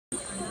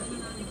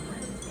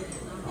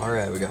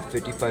Alright, we got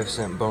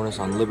 55-cent bonus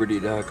on Liberty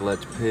Duck.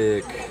 Let's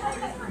pick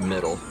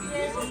middle.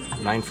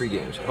 9 free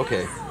games.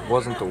 Okay,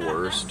 wasn't the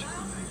worst.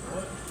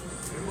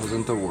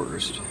 Wasn't the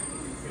worst.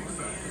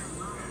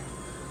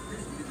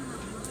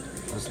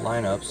 Let's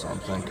line up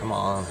something. Come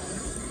on.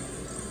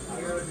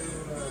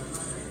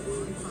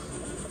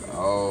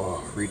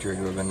 Oh, retrigger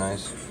would have been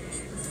nice.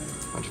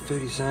 Bunch of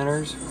 50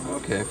 centers.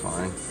 Okay,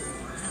 fine.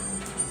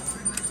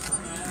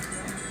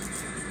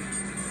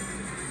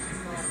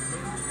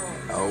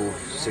 Oh,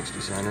 60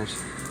 centers.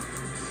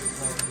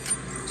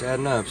 It's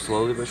adding up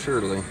slowly but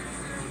surely.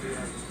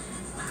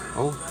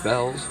 Oh,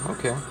 bells.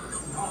 Okay.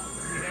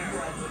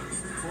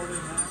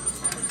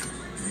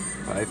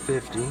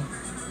 550.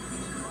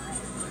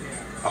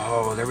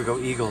 Oh, there we go.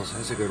 Eagles.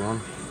 That's a good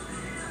one.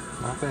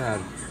 Not bad.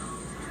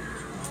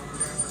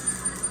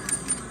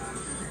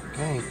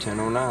 Okay,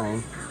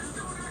 1009.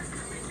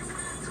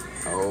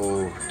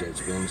 Oh, dead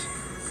spins.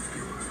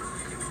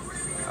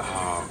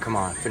 Oh, come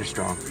on. Finish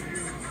strong.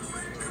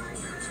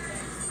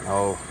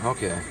 Oh,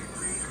 okay.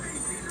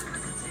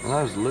 Well,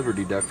 that was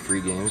Liberty Duck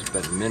free games,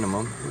 bet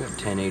minimum. We got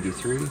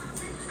 1083.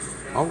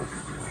 Oh,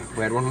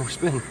 we had one more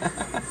spin.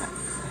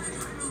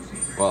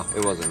 Well,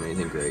 it wasn't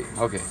anything great.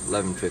 Okay,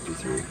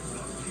 1153.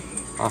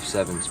 Off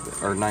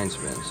 9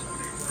 spins.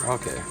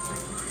 Okay.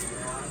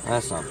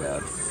 That's not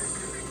bad.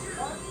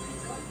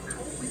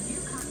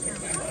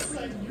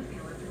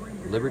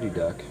 Liberty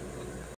Duck.